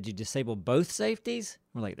like, well, did you disable both safeties?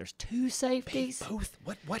 We're like, there's two safeties? Both?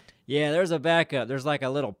 What? Yeah, there's a backup. There's like a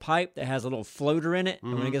little pipe that has a little floater in it.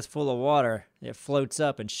 And when it gets full of water, it floats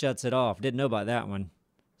up and shuts it off. Didn't know about that one.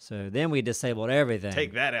 So then we disabled everything.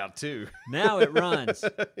 Take that out too. Now it runs.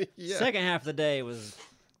 Yeah. Second half of the day was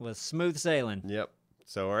smooth sailing. Yep.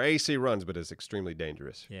 So our AC runs, but it's extremely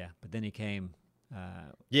dangerous. Yeah, but then he came.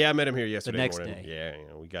 Yeah, I met him here yesterday next morning. day.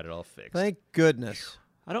 Yeah, we got it all fixed. Thank goodness.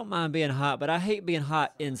 I don't mind being hot, but I hate being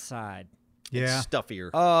hot inside. Yeah. It's stuffier.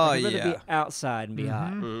 Oh, I'd rather yeah. be outside and be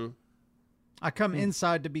hot. Mhm. I come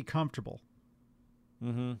inside to be comfortable.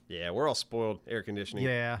 Mm-hmm. Yeah, we're all spoiled. Air conditioning.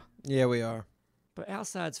 Yeah. Yeah, we are. But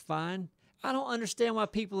outside's fine. I don't understand why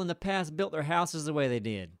people in the past built their houses the way they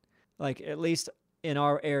did. Like, at least in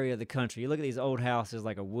our area of the country. You look at these old houses,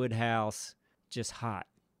 like a wood house, just hot.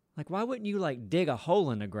 Like, why wouldn't you, like, dig a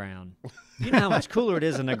hole in the ground? You know how much cooler it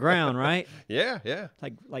is in the ground, right? Yeah.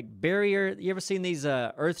 Like barrier. You ever seen these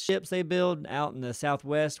earth ships they build out in the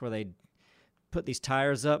Southwest where they put these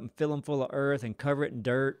tires up and fill them full of earth and cover it in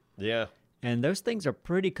dirt? Yeah. And those things are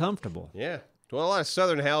pretty comfortable. Yeah. Well, a lot of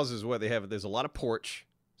southern houses, what they have, there's a lot of porch,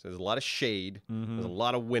 so there's a lot of shade, there's a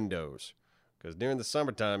lot of windows. Because during the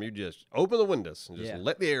summertime, you just open the windows and just Yeah.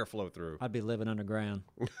 let the air flow through. I'd be living underground.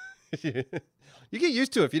 You get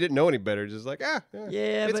used to it if you didn't know any better. Just like, Yeah,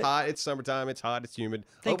 it's but- hot, it's summertime, it's hot, it's humid.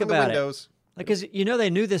 Think Open about the it. windows. Like, 'cause you know they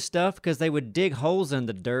knew this stuff because they would dig holes in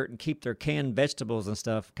the dirt and keep their canned vegetables and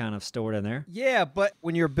stuff kind of stored in there. Yeah, but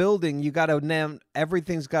when you're building, you got to now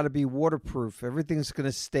everything's got to be waterproof. Everything's going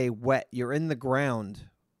to stay wet. You're in the ground,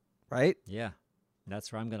 right? Yeah,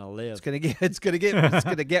 that's where I'm gonna live. It's going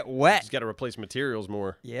to get wet. Just got to replace materials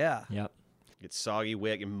more. Yeah. Yep. Get soggy,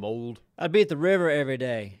 wet, get mold. I'd be at the river every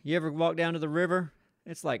day. You ever walk down to the river?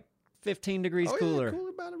 It's like 15 degrees cooler. Yeah,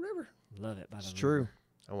 cooler by the river. Love it. By the It's river. true.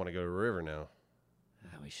 I want to go to the river now.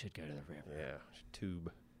 Oh, we should go to the river. Yeah,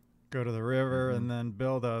 tube. Go to the river and then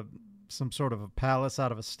build some sort of a palace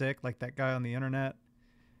out of a stick, like that guy on the internet,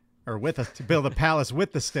 or to build a palace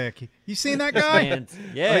with the stick. You seen that guy? And,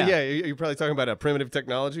 Oh, yeah. yeah, you're probably talking about primitive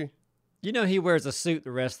technology. You know he wears a suit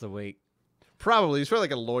the rest of the week. Probably. He's probably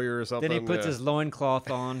like a lawyer or something. Then he puts yeah. his loincloth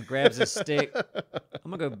on, grabs his stick.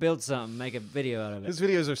 I'm going to go build something, make a video out of it. His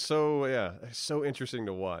videos are so interesting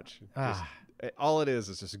to watch. Ah. All it is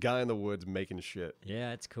this guy in the woods making shit.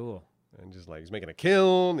 Yeah, it's cool. And just like, he's making a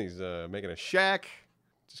kiln, he's making a shack.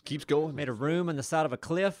 Just keeps going. Made a room on the side of a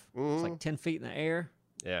cliff. It's Mhm. like 10 feet in the air.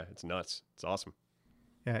 Yeah, it's nuts. It's awesome.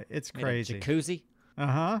 Yeah, it's Made crazy. a jacuzzi.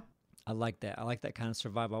 Uh-huh. I like that. I like that kind of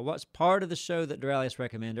survival. I watched part of the show that Duralius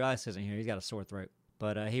recommended. Duralius isn't here. He's got a sore throat.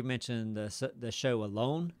 But he mentioned the show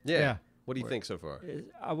Alone. Yeah. What do you think so far?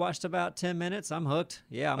 I watched about 10 minutes. I'm hooked.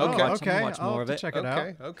 Yeah, I'm Okay. going to Okay. watch I'll more have of to it. check it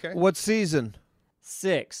out. Okay. What season?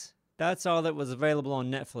 6. That's all that was available on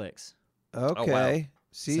Netflix. Okay.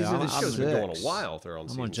 Season So This I'm show's been going a 6. while. They're on I'm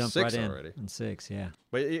season going to jump 6 right in already. on 6, yeah.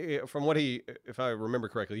 But from what if I remember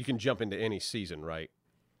correctly, you can jump into any season, right?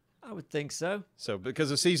 I would think so. So because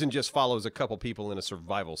the season just follows a couple people in a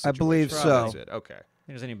survival I situation. believe so. That's it. Okay.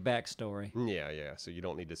 there's any backstory. Yeah. So you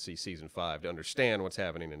don't need to see season 5 to understand what's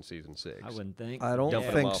happening in season 6. I wouldn't think. I don't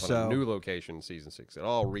Dumping think them off so. on a new location in season 6. It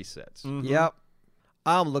all resets. Yep.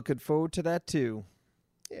 I'm looking forward to that too.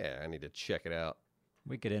 Yeah, I need to check it out.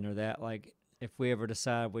 We could enter that. Like, if we ever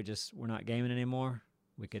decide we're not gaming anymore,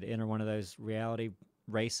 we could enter one of those reality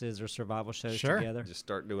races or survival shows Sure. together. Just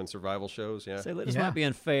start doing survival shows. Yeah. So this Yeah. might be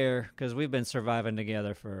unfair because we've been surviving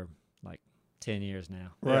together for like 10 years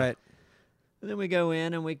now. Right. And then we go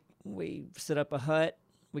in and we set up a hut.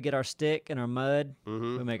 We get our stick and our mud.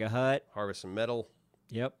 Mm-hmm. We make a hut. Harvest some metal.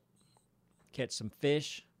 Yep. Catch some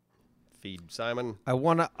fish. Feed Simon. I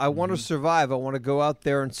wanna survive. I wanna go out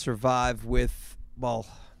there and survive with, well,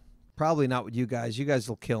 probably not with you guys. You guys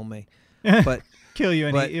will kill me. But Kill you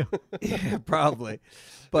and But- eat you. yeah, probably.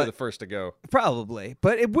 We're the But first to go. probably.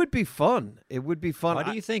 But it would be fun. It would be fun. Why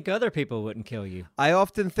do you think other people wouldn't kill you? I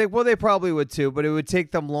often think, well, they probably would too, but it would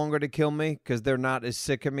take them longer to kill me because they're not as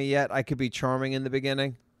sick of me yet. I could be charming in the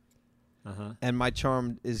beginning, Uh-huh. and my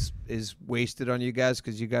charm is wasted on you guys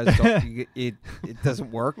because you guys don't. it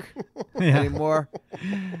doesn't work Yeah. anymore.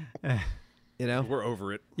 You know? We're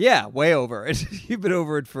over it. Yeah, way over it. You've been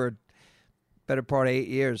over it for a better part of 8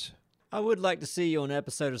 years. I would like to see you on an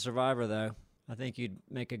episode of Survivor, though. I think you'd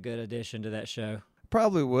make a good addition to that show.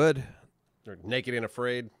 Probably would. They're naked and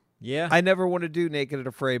afraid. Yeah. I never want to do Naked and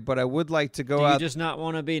Afraid, but I would like to go do you out. just not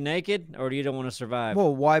want to be naked, or do you don't want to survive?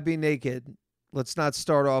 Well, why be naked? Let's not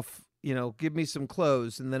start off, give me some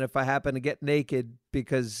clothes. And then if I happen to get naked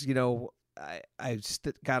because, I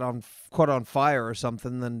caught on fire or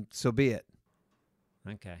something, then so be it.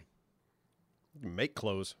 Okay. You can make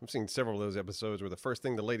clothes. I've seen several of those episodes where the first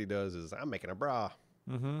thing the lady does is, I'm making a bra.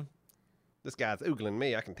 Mm-hmm. This guy's oogling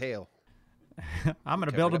me. I can tell. I'm going to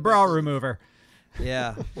Okay, build we're a gonna bra back- remover.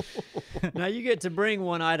 Yeah. Now, you get to bring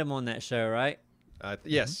one item on that show, right?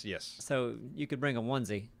 Yes. So you could bring a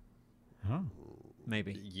onesie, Oh.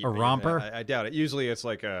 maybe. Yeah, A romper? I doubt it. Usually it's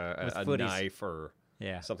like With a footies. knife or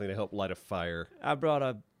Yeah. something to help light a fire. I brought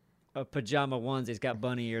a pajama onesie. It's got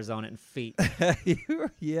bunny ears on it and feet.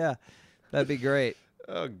 Yeah. That'd be great.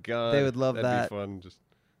 Oh, God. They would love That'd that. be fun. Just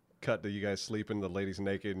cut to you guys sleeping, the lady's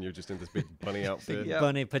naked, and you're just in this big bunny outfit. Yeah.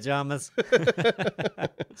 Bunny pajamas.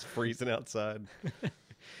 It's freezing outside.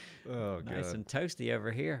 Oh, God. Nice and toasty over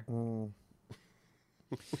here.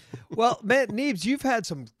 Well, Matt Neebs, you've had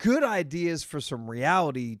some good ideas for some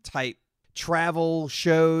reality type travel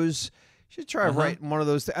shows. You should try writing one of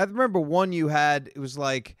those. I remember one you had. It was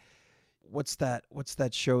like, what's that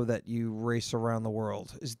show that you race around the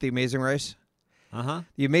world? Is it The Amazing Race? Uh-huh.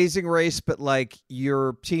 The Amazing Race, but like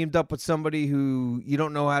you're teamed up with somebody who you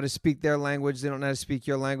don't know how to speak their language. They don't know how to speak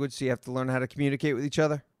your language, so you have to learn how to communicate with each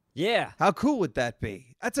other. Yeah. How cool would that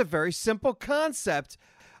be? That's a very simple concept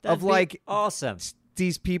That'd of be like awesome.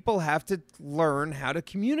 these people have to learn how to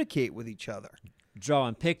communicate with each other.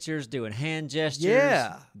 Drawing pictures, doing hand gestures.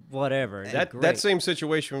 Yeah. Whatever. That'd be That great. same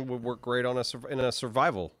situation would work great on in a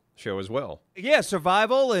survival show as well. Yeah,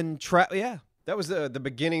 survival and yeah. That was the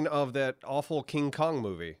beginning of that awful King Kong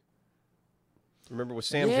movie. Remember with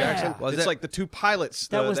Sam Yeah. Jackson? Was it's it? like the two pilots.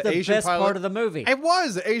 That was the Asian best pilot. part of the movie. It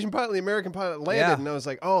was the Asian pilot and the American pilot landed, Yeah. and I was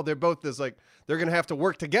like, oh, they're both this like they're gonna have to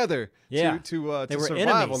work together Yeah. to They were survive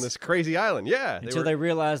enemies. on this crazy island. Yeah, Until they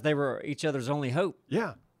realized they were each other's only hope.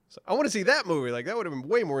 yeah. So I want to see that movie. Like that would have been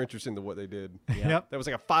way more interesting than what they did. Yep. That was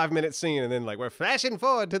like a 5-minute scene, and then like we're flashing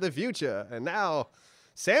forward to the future, and now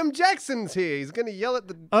Sam Jackson's here. He's gonna yell at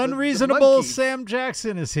the Unreasonable monkeys. Sam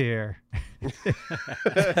Jackson is here. and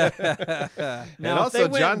Now, if they also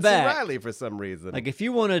went John C. back- Reilly for some reason. Like, if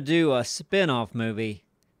you want to do a spin-off movie,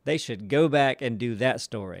 they should go back and do that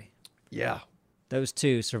story. yeah. Those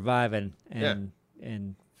two surviving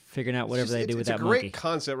and figuring out whatever they do with it's that a great monkey.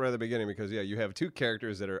 concept right at the beginning because you have two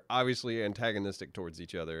characters that are obviously antagonistic towards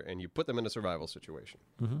each other, and you put them in a survival situation.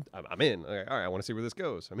 Mm-hmm. I'm in. All right, I want to see where this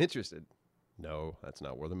goes. I'm interested. No, that's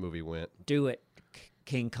not where the movie went. Do it,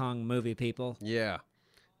 King Kong movie people. Yeah.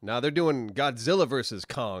 Now they're doing Godzilla versus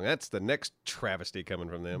Kong. That's the next travesty coming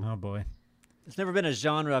from them. Oh boy. It's never been a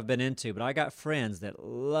genre I've been into, but I got friends that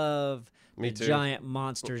love Me the too. giant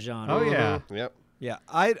monster genre. Oh yeah. Yep. Yeah.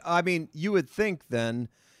 I mean, you would think then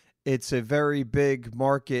it's a very big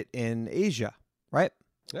market in Asia, right?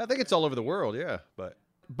 I think it's all over the world. Yeah,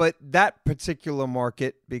 But that particular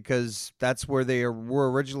market, because that's where they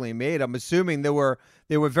were originally made, I'm assuming they were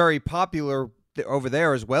very popular over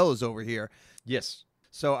there as well as over here. yes.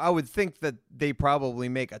 So I would think that they probably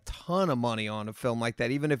make a ton of money on a film like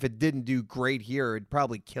that. Even if it didn't do great here, it'd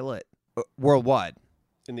probably kill it worldwide.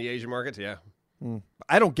 In the Asian markets, yeah.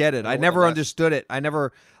 I don't get it. I know never what the understood it. I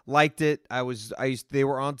never liked it. They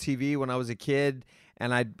were on TV when I was a kid,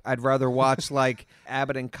 and I'd rather watch like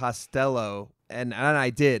Abbott and Costello, and I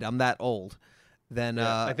did. I'm that old. Then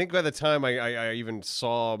I think by the time I even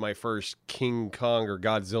saw my first King Kong or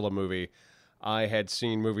Godzilla movie, I had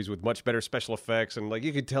seen movies with much better special effects, and like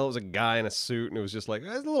you could tell it was a guy in a suit, and it was just like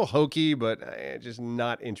it's a little hokey, but just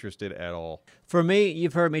not interested at all. For me,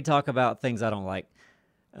 you've heard me talk about things I don't like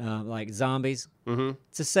zombies. Mm-hmm.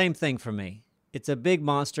 It's the same thing for me. It's a big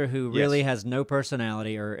monster who really has no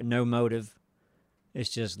personality or no motive. It's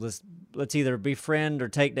just let's either befriend or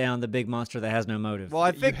take down the big monster that has no motive. well,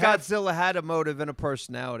 I think Godzilla had a motive and a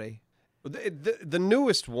personality. The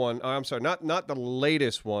newest one, I'm sorry, not the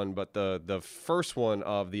latest one, but the first one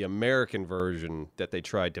of the American version that they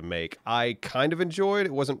tried to make, I kind of enjoyed.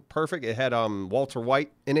 It wasn't perfect. It had Walter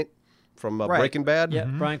White in it from Breaking Bad. Yeah,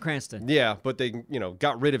 Bryan Cranston. Yeah, but they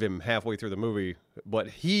got rid of him halfway through the movie. But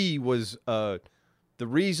he was the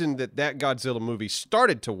reason that Godzilla movie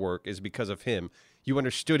started to work is because of him. You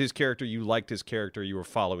understood his character, you liked his character, you were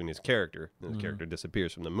following his character. And the character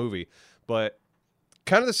disappears from the movie. But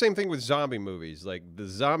kind of the same thing with zombie movies. Like, the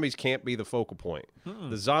zombies can't be the focal point.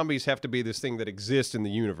 The zombies have to be this thing that exists in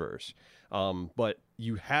the universe. But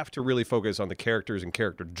you have to really focus on the characters and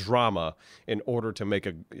character drama in order to make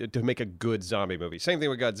a good zombie movie. Same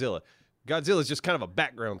thing with Godzilla. Godzilla is just kind of a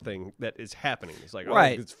background thing that is happening. It's like,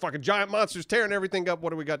 Right. it's fucking giant monsters tearing everything up.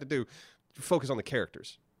 What do we got to do? Focus on the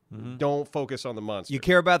characters. Don't focus on the monster. You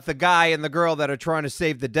care about the guy and the girl that are trying to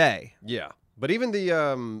save the day. Yeah, but even the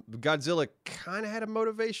Godzilla kind of had a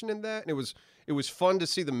motivation in that, and it was fun to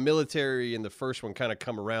see the military in the first one kind of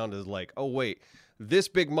come around as like, oh wait, this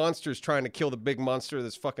big monster is trying to kill the big monster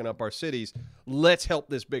that's fucking up our cities. Let's help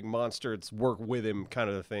this big monster. Let's work with him, kind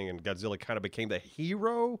of the thing. And Godzilla kind of became the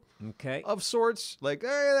hero of sorts. Like,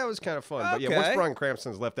 that was kind of fun. But yeah, once Okay. Bryan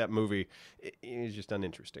Cranston's left that movie, it's just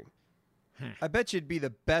uninteresting. I bet you it'd be the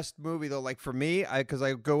best movie though. Like for me, because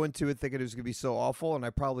I go into it thinking it was gonna be so awful, and I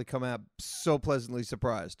probably come out so pleasantly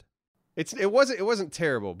surprised. It wasn't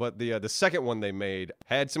terrible, but the second one they made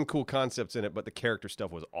had some cool concepts in it, but the character stuff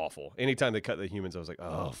was awful. Anytime they cut the humans, I was like,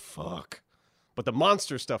 oh fuck. But the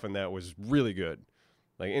monster stuff in that was really good.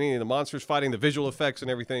 Like any of the monsters fighting, the visual effects and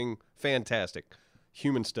everything, fantastic.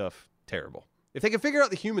 Human stuff, terrible. If they can figure out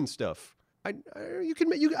the human stuff, I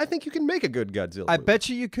think you can make a good Godzilla I movie. bet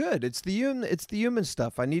you could. It's the human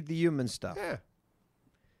stuff. I need the human stuff. Yeah.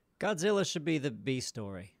 Godzilla should be the B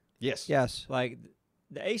story. Yes. Yes. Like,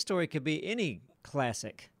 the A story could be any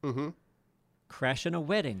classic. Mm-hmm. Crashing a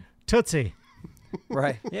wedding. Tootsie.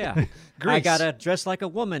 Right. Yeah. I Grease. gotta dress like a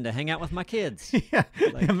woman to hang out with my kids. Yeah.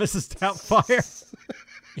 Mrs. Doubtfire.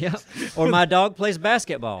 Yeah. Or my dog plays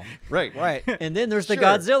basketball. Right. Right. And then there's the Sure.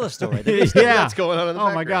 Godzilla story. The B Yeah. story. What's going on in the Oh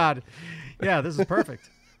my background? God. Yeah, this is perfect.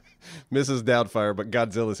 Mrs. Doubtfire, but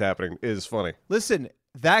Godzilla's happening is funny. Listen,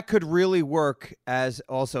 that could really work as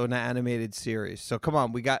also an animated series. So come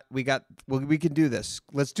on, we can do this.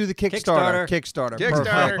 Let's do the Kickstarter. Kickstarter.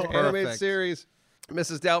 Kickstarter animated Perfect. series.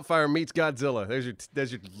 Mrs. Doubtfire meets Godzilla.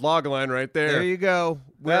 There's your log line right there. There you go.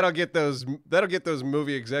 That'll get those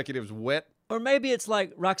movie executives wet. Or maybe it's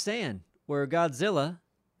like Roxanne, where Godzilla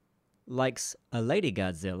likes a lady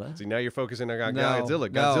Godzilla. See, now you're focusing on No,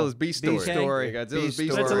 Godzilla. no. Godzilla's B story. B story. Yeah, Godzilla's B B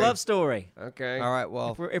story. That's a love story. Okay. All right.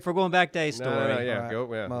 Well, If we're going back to A story. No, yeah, All right.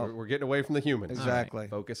 go. Yeah, Well, we're getting away from the humans. exactly.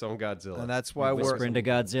 Focus on Godzilla. And that's why we're Whispering to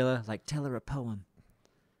Godzilla, like, tell her a poem.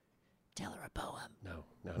 Tell her a poem. No.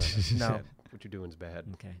 No. What you're doing is bad.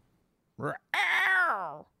 Okay.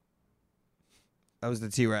 That was the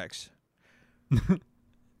T-Rex.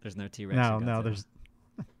 There's no T-Rex. No, in no, Godzilla. there's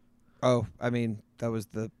Oh, I mean that was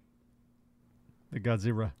the the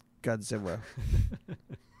Godzilla. Godzilla.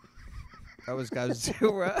 That was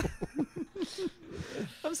Godzilla.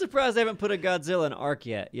 I'm surprised they haven't put a Godzilla in Ark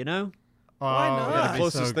yet, you know? Why Oh, not? that'd The be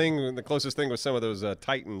closest so- thing was some of those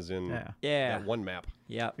Titans in Yeah. Yeah. that one map.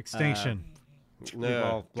 Yeah. Extinction. No,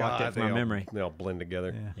 all blocked out from my memory. They all blend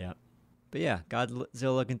together. Yeah. Yeah. But yeah,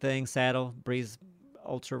 Godzilla looking thing, saddle, breeze,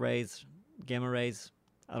 ultra rays, gamma rays.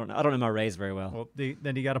 I don't know my rays very well. Well,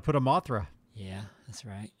 then you got to put a Mothra. Yeah, that's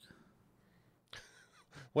right.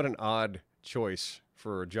 What an odd choice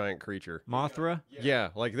for a giant creature. Mothra? Yeah,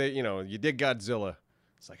 like you did Godzilla.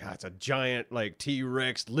 It's like, it's a giant, like,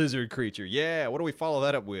 T-Rex lizard creature. Yeah, what do we follow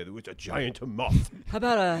that up with? It's a giant moth. How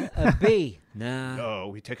about a bee? Nah. No,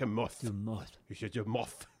 we take a moth. Do moth. You said a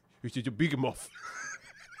moth. You said a big moth.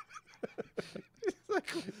 It's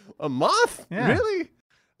like, a moth? Yeah. Really?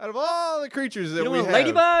 Out of all the creatures that You don't we want a have.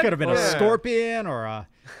 ladybug? Could have been Yeah. a scorpion or a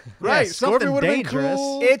Right, yeah, scorpion something would've been dangerous.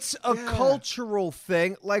 cool. It's a cultural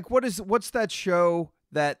thing. Like what's that show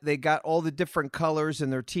that they got all the different colors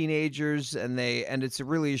and they're teenagers and it's a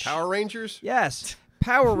really Power Rangers? Yes.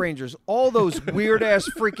 Power Rangers, all those weird ass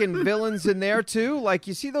freaking villains in there too. Like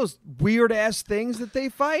you see those weird ass things that they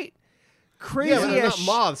fight. Crazy Yeah, but they're ass not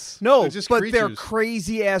moths. No, They're just but they're creatures.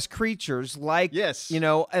 crazy ass creatures. Like Yes. and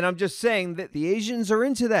I'm just saying that the Asians are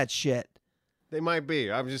into that shit. They might be.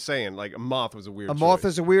 I'm just saying, like, a moth was a weird A moth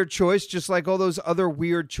choice. is a weird choice, just like all those other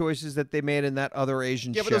weird choices that they made in that other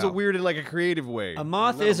Asian Yeah, show. but those are weird in, like, a creative way. A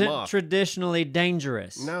moth Not isn't moth. traditionally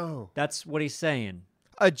dangerous. No. That's what he's saying.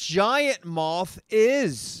 A giant moth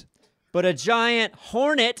is. But a giant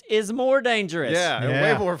hornet is more dangerous. Yeah, and Yeah.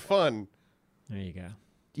 way more fun. There you go.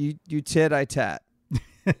 You tit, I tat.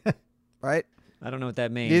 Right? I don't know what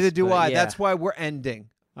that means. Neither do but I. yeah. That's why we're ending.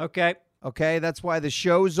 Okay. Okay? That's why the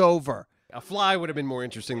show's over. A fly would have been more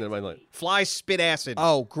interesting than my life. Flies spit acid.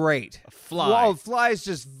 Oh, great. A fly. Whoa, flies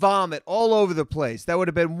just vomit all over the place. That would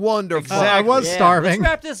have been wonderful. Exactly. I was Yeah, starving. Let's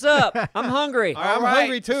wrap this up. I'm hungry. All right, I'm All right.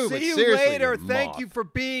 hungry too, but See you seriously, later. you Thank moth. you for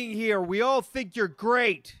being here. We all think you're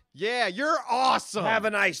great. Yeah, you're awesome. Have a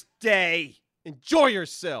nice day. Enjoy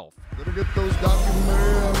yourself. Gotta get those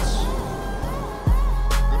documents.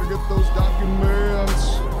 Gotta get those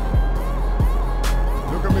documents.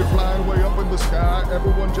 Look at me flying way up in the sky.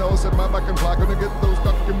 Everyone jealous at my back and fly. Gonna get those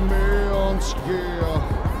documents. Yeah.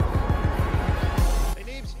 Hey,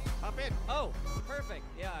 Neebs, hop in. Oh, perfect.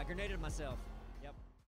 Yeah, I grenaded myself.